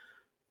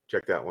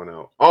that one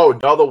out. Oh,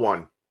 another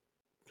one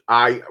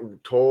I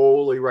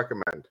totally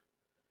recommend.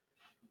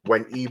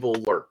 When Evil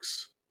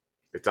Lurks.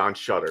 It's on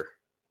Shudder.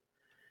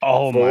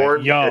 Oh my,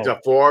 yo! It's a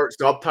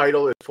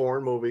subtitle. It's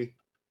foreign movie.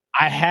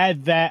 I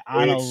had that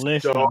on a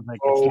list. So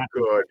it's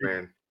good,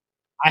 man.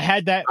 I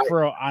had that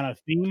on a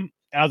theme.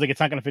 I was like, it's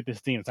not gonna fit this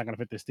theme. It's not gonna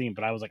fit this theme.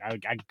 But I was like,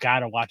 I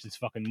gotta watch this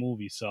fucking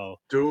movie. So,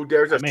 dude,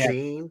 there's a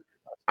scene.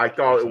 I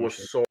thought it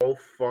was so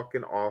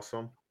fucking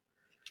awesome.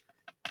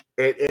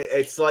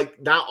 It's like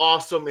not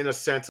awesome in a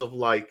sense of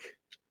like,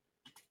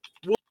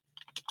 what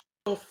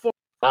the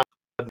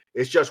fuck?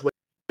 It's just when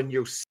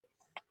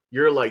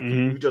you're like,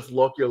 you just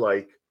look, you're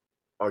like,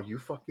 are you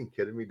fucking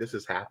kidding me? This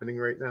is happening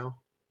right now.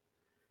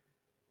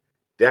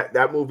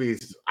 That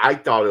movie's. I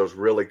thought it was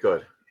really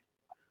good.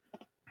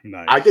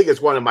 Nice. I think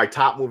it's one of my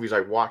top movies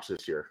I've watched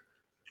this year.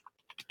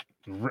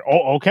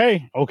 Oh,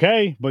 okay.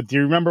 But do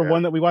you remember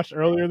one that we watched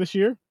earlier this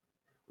year?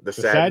 The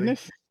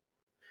Sadness.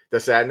 The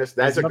Sadness.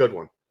 That's a good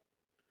one.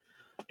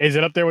 Is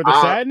it up there with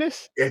The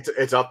Sadness?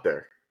 It's up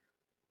there.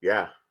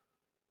 Yeah.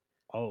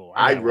 Oh,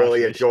 I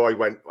really enjoyed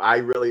when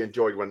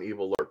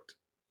Evil Lurked.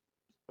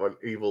 When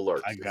Evil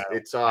Lurks.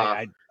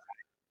 I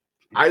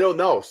don't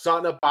know.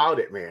 Something about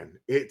it, man.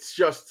 It's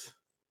just,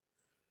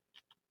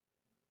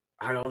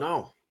 I don't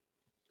know.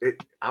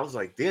 I was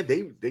like, damn,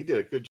 they did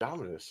a good job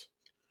of this.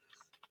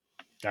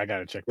 I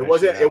gotta check.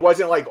 It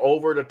wasn't like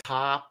over the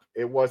top.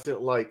 It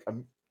wasn't like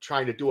I'm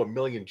trying to do a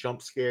million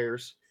jump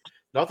scares.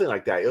 Nothing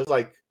like that. It was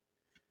like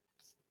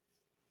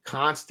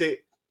constant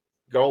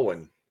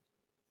going.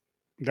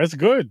 That's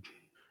good.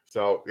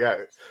 So yeah,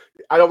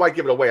 I don't want to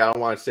give it away. I don't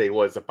want to say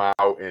what it's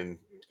about and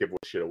give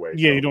shit away.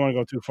 Yeah, you don't want to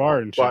go too far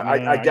and shit. But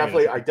I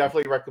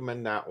definitely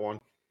recommend that one.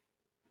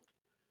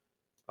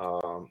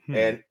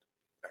 And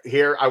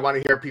here I want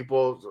to hear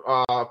people's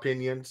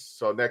opinions.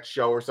 So next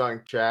show or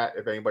something, chat.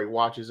 If anybody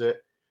watches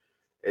it,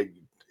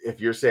 if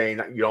you're saying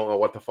you don't know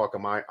what the fuck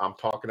I'm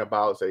talking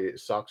about, say it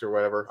sucks or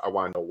whatever, I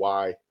want to know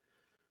why.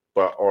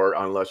 Or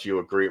unless you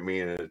agree with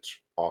me and it's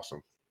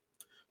awesome.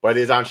 But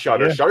it is on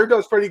Shudder. Yeah. Shudder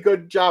does a pretty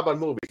good job on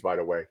movies, by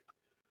the way.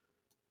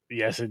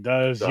 Yes, it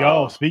does.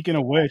 Yo, speaking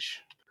of which,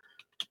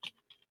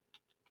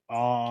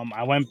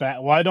 I went back.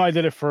 Well, I know I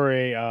did it for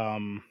a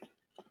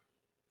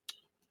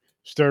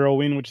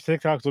Halloween, which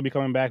TikToks will be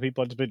coming back.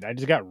 People, I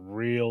just got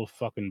real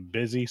fucking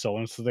busy. So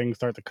once things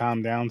start to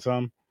calm down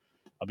some,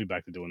 I'll be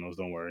back to doing those.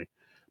 Don't worry.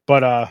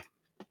 But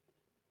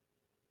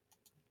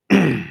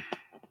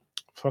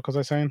fuck was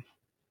I saying?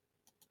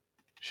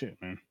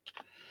 Shit, man.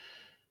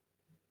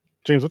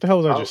 James, what the hell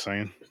was I just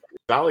saying?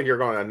 Not like you're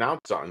going to announce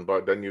something,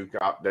 but then you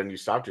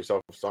stopped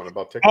yourself with something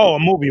about TikTok. Oh, a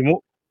movie.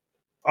 What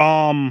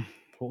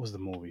was the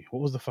movie?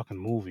 What was the fucking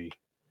movie?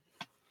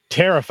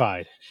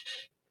 Terrified.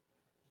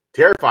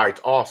 Terrified's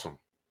awesome.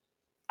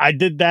 I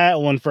did that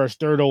one for a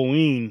third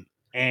Halloween,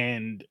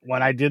 and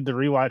when I did the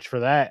rewatch for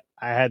that,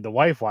 I had the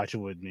wife watch it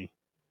with me.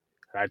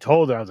 And I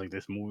told her, I was like,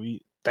 "This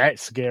movie that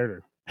scared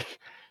her."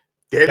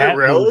 Did it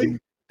really?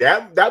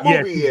 That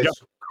movie is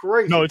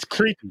crazy. No, it's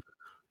creepy.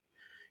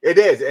 It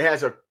is. It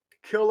has a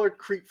killer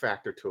creep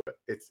factor to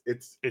it.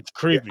 It's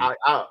creepy.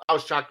 I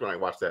was shocked when I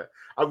watched that.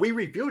 We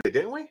reviewed it,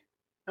 didn't we?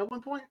 At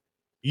one point.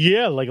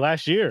 Yeah, like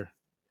last year.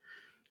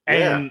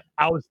 And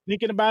I was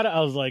thinking about it. I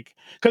was like,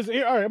 because all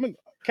right, I mean,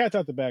 cat's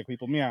out the bag,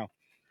 people. Meow.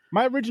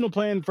 My original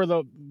plan for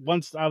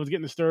once I was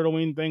getting the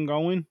Halloween thing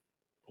going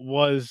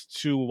was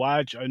to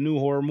watch a new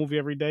horror movie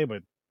every day,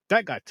 but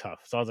that got tough.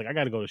 So I was like, I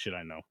got to go to shit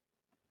I know.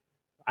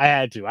 I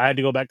had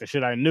to go back to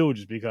shit I knew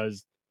just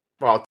because.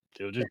 Well,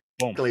 it was just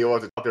boom. It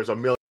wasn't. There's a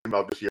million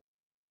about this year,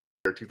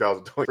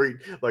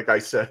 2023. Like I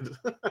said.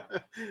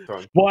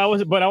 Well, I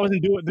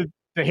wasn't doing.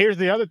 Here's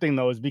the other thing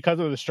though: is because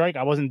of the strike,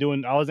 I wasn't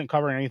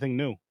covering anything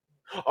new.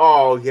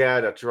 Oh yeah,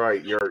 that's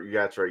right.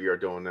 You're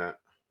doing that.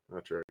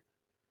 That's right.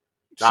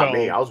 Not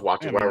me. I was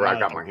watching whatever I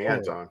got my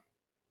hands on.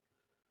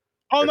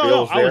 Oh If no, it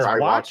no, was I was there, I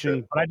watched it.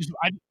 watching,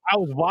 but I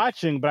was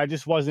watching, but I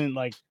just wasn't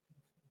like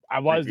I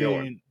Reviewing.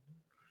 wasn't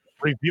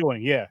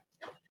reviewing. Yeah,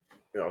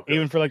 Yeah, okay.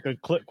 even for like the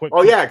quick.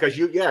 Oh yeah, because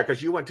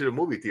you went to the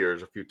movie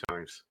theaters a few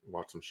times, and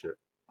watched some shit.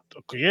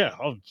 Yeah,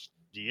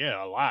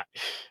 yeah, a lot.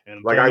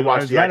 And Like I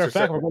watched as a The matter of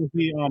fact,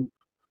 Exorcist.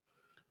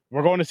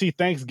 we're going to see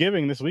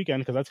Thanksgiving this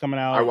weekend because that's coming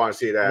I out. want to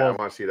see that. I Well,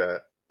 want to see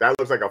that. That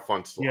looks like a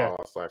fun yeah,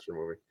 slasher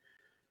movie.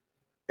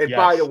 And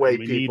by the yes, way, and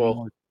we need people,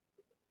 more.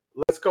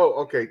 let's go.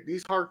 Okay,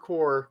 these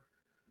hardcore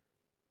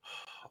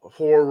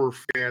horror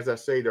fans that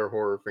say they're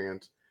horror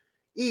fans,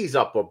 ease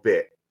up a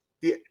bit.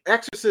 The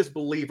Exorcist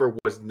Believer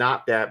was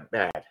not that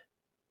bad.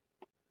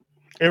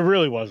 It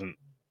really wasn't.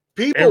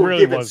 People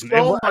Really give it wasn't.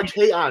 so much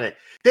hate on it.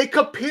 They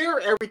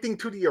compare everything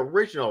to the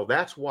original.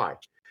 That's why.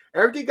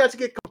 Everything got to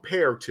get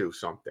compared to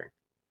something.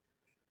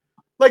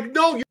 Like,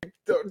 no,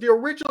 the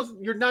original,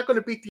 you're not going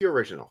to beat the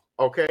original.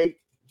 Okay?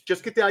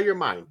 Just get that out of your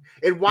mind.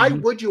 And why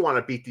would you want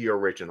to beat the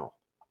original?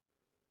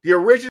 The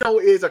original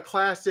is a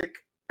classic,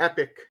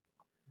 epic.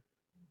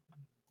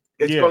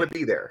 It's going to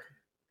be there.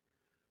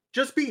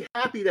 Just be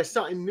happy that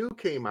something new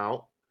came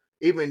out,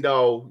 even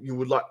though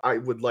I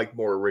would like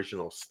more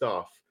original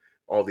stuff.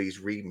 All these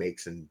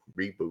remakes and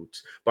reboots,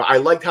 but I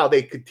liked how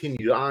they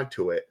continued on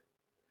to it.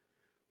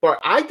 But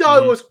I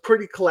thought it was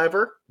pretty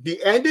clever. The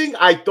ending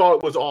I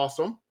thought was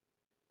awesome.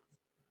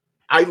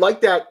 I like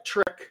that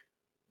trick.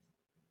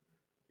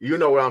 You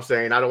know what I'm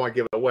saying? I don't want to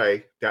give it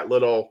away. That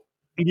little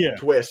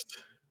twist.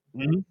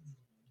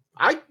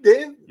 I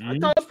did. I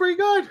thought it was pretty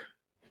good.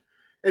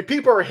 And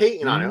people are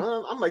hating on it.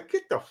 I'm like,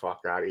 get the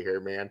fuck out of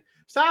here, man.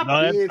 Stop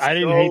being I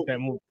didn't hate that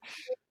movie.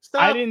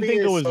 I didn't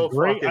think it was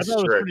great. I thought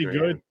it was pretty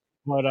good,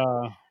 but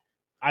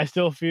I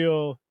still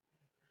feel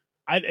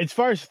as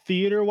far as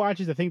theater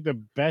watches, I think the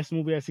best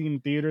movie I've seen in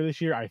theater this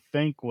year, I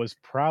think, was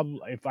probably,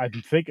 if I'm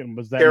thinking,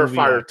 was that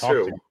Terrifier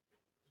movie 2.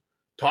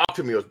 Talk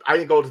to Me. I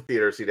didn't go to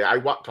theater to see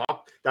that.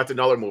 That's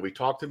another movie.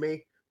 Talk to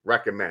Me.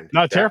 Recommend.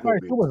 No, Terrifier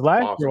 2 was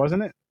last year,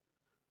 wasn't it?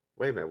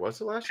 Wait a minute.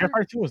 Was it last year?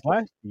 Terrifier 2 was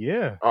last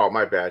year. Oh,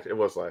 my bad. It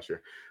was last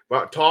year.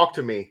 But Talk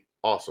to Me.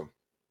 Awesome.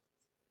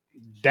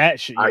 That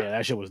shit,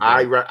 that shit was dope.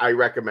 I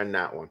recommend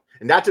that one.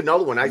 And that's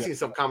another one. I seen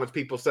some comments.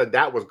 People said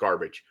that was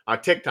garbage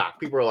on TikTok.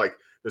 People are like,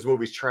 "This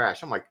movie's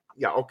trash." I'm like,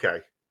 "Yeah,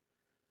 okay."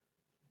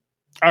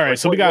 All right,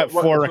 so we got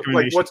 4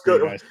 recommendations. What's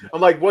good?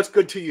 I'm like, "What's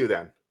good to you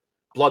then?"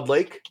 Blood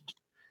Lake.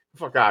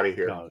 Fuck out of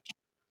here! No.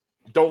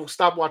 Don't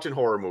stop watching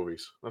horror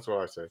movies. That's what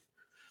I say.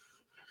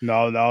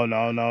 No.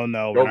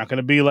 We're not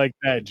gonna be like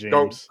that,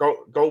 James.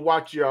 Go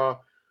watch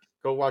your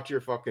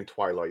fucking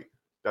Twilight.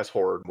 That's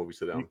horror movies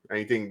to them.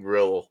 Anything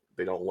real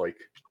they don't like.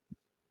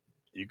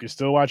 You can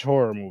still watch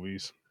horror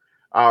movies.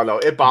 I don't know.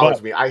 It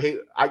bothers me. I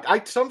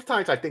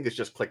sometimes I think it's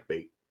just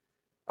clickbait.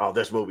 Oh,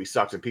 this movie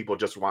sucks, and people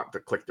just want to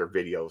click their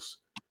videos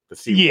to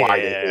see why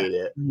they hate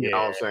it. You know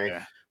what I'm saying?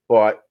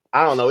 But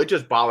I don't know. It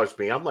just bothers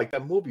me. I'm like,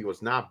 that movie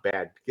was not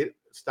bad.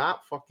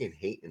 Stop fucking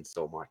hating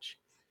so much.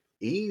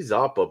 Ease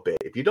up a bit.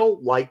 If you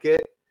don't like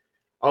it,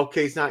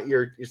 okay, it's not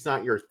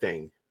your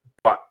thing.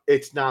 But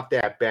it's not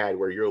that bad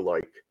where you're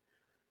like,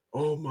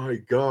 oh my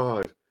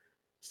god.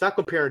 Stop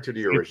comparing to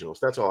the originals.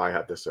 That's all I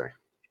have to say.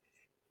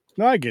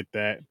 No, I get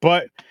that,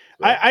 but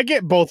I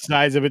get both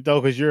sides of it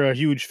though, because you're a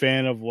huge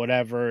fan of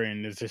whatever,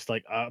 and it's just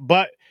like,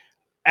 but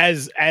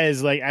as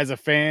a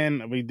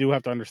fan, we do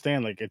have to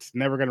understand, like, it's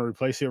never going to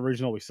replace the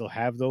original. We still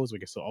have those. We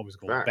can still always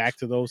go back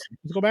to those.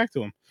 Let's go back to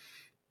them.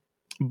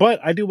 But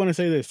I do want to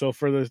say this. So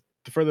for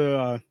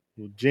the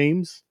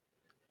James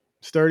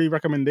sturdy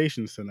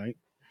recommendations tonight,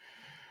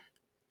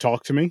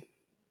 Talk to Me.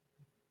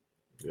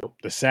 Yep.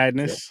 The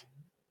Sadness.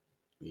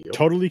 Yep.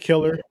 Totally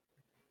Killer.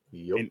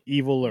 Yep. And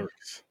Evil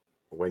Lurks.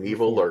 When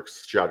Evil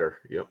Lurks. Shudder.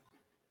 Yep.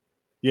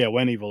 Yeah,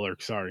 When Evil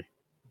Lurks. Sorry.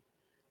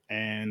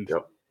 And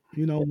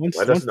you know, once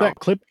that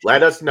clip,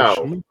 let us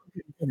know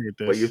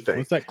what you think.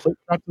 Once that clip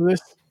drops to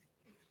this,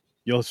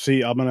 you'll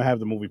see. I'm gonna have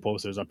the movie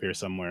posters up here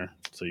somewhere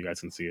so you guys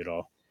can see it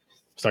all.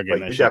 Start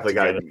getting that. You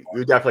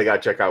definitely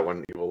got to check out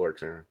When Evil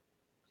Lurks, Aaron.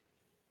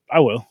 I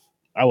will.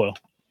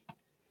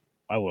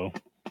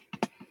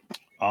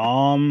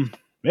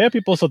 Yeah,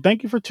 people. So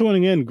thank you for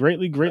tuning in.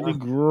 Greatly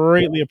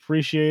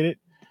appreciate it.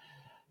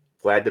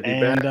 Glad to be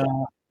back.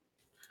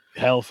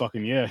 Hell,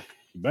 fucking yeah.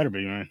 You better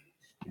be, man.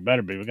 You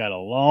better be. We got a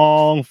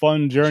long,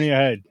 fun journey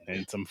ahead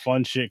and some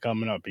fun shit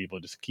coming up, people.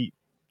 Just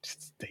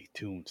stay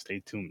tuned.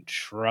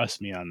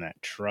 Trust me on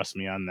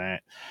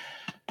that.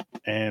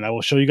 And I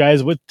will show you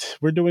guys what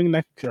we're doing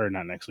not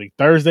next week.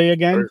 Thursday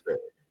again.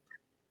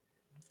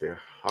 The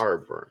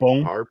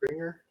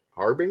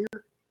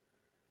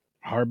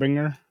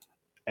Harbinger.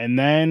 And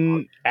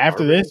then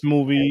after this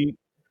movie,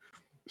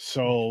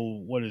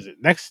 so what is it?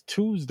 Next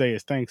Tuesday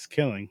is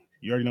Thanksgiving.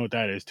 You already know what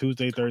that is.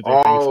 Tuesday, Thursday.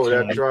 Oh,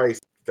 that's right.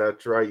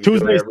 That's right.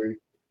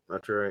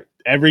 That's right.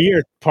 Every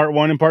year, part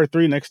 1 and part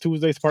 3. Next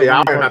Tuesday's part 1.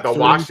 I don't even have to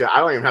watch that. I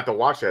don't even have to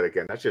watch that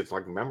again. That shit's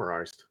like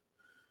memorized.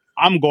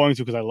 I'm going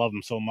to because I love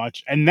them so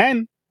much. And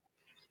then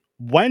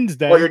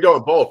Wednesday. Well, you're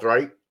doing both,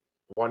 right?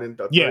 1 and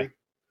 3. Yeah.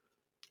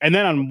 And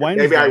then on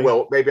Wednesday,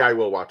 maybe I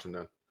will watch them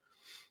then.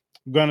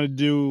 I'm gonna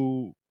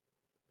do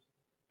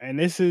And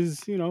this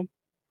is, this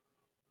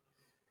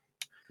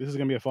is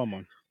gonna be a fun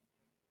one.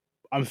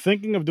 I'm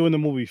thinking of doing the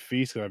movie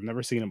Feast because I've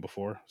never seen it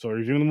before. So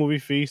reviewing the movie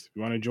Feast. If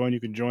you want to join, you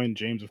can join.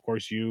 James, of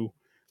course, you.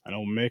 I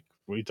know Mick.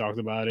 We talked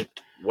about it.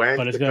 When?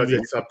 But it's gonna Because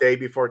be. it's a day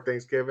before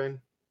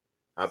Thanksgiving.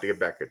 I'll have to get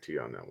back to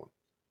you on that one.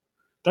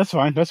 That's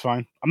fine. That's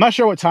fine. I'm not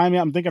sure what time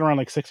yet. I'm thinking around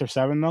like 6 or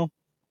 7 though.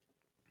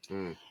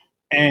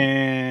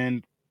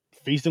 And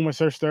feasting with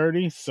Search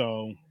 30.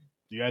 So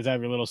you guys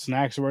have your little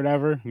snacks or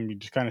whatever, and you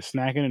just kind of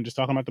snacking and just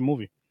talking about the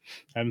movie,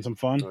 having some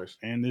fun. Nice.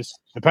 And this,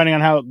 depending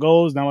on how it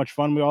goes, how much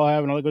fun we all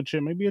have, and all that good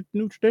shit, maybe a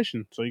new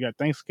tradition. So you got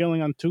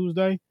Thanksgiving on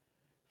Tuesday,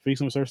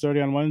 feasting with Search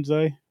 30 on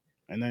Wednesday,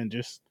 and then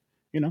just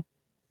nice.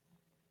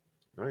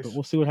 But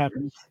we'll see what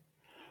happens.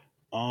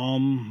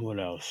 What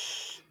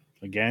else?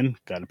 Again,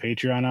 got a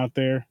Patreon out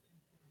there.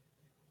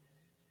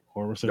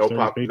 Horror Search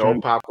 30's Patreon.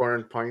 No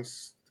popcorn and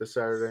pints this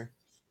Saturday.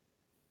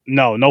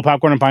 No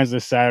popcorn and pints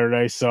this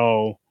Saturday.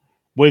 So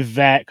with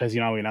that, because we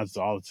announced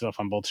all the stuff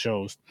on both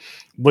shows.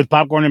 With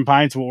popcorn and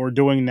pints, what we're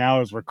doing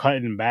now is we're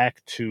cutting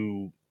back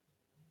to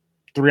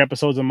 3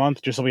 episodes a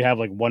month, just so we have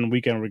like one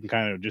weekend where we can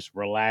kind of just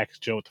relax,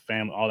 chill with the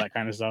family, all that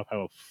kind of stuff. Have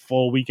a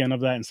full weekend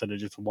of that instead of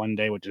just one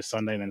day, which is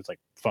Sunday. And then it's like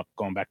fuck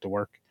going back to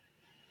work.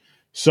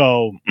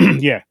 So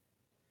yeah.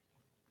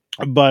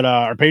 But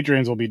our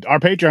Patreons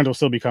will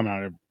still be coming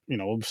out.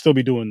 We'll still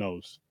be doing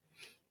those.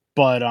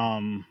 But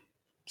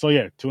so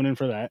yeah, tune in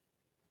for that.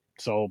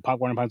 So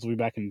Popcorn and Pints will be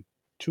back in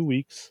 2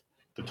 weeks,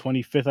 the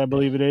 25th, I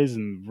believe it is,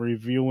 and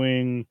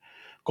reviewing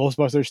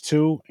Ghostbusters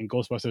 2 and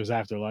Ghostbusters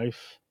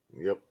Afterlife.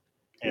 Yep.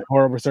 And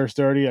Horror Research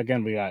 30.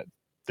 Again, we got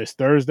this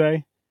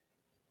Thursday,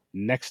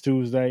 next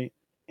Tuesday,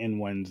 and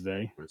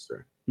Wednesday.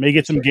 May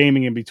get some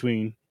gaming in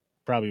between.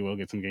 Probably will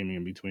get some gaming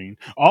in between.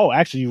 Oh,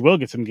 actually, you will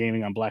get some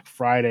gaming on Black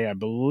Friday. I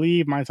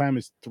believe my time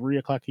is 3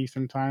 o'clock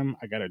Eastern time.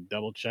 I got to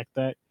double check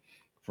that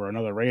for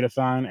another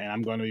Raid-a-thon, and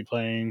I'm going to be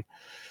playing.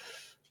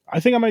 I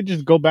think I might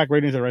just go back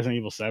right into Resident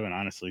Evil 7,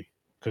 honestly,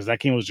 because that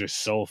game was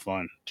just so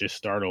fun. Just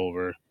start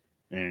over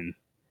and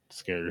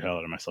scare the hell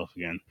out of myself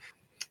again.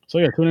 So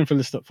yeah, tune in for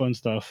this fun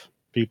stuff,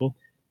 people.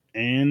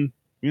 And,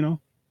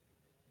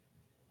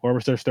 Horror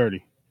Research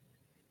 30.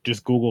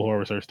 Just Google Horror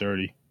Research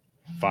 30.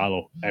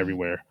 Follow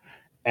everywhere.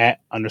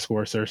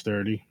 @_Search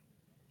 30.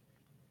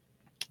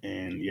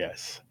 And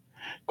yes,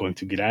 going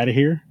to get out of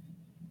here.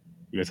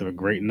 You guys have a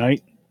great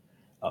night.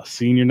 I'll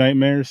see you in your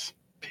nightmares.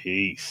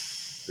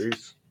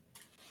 Peace.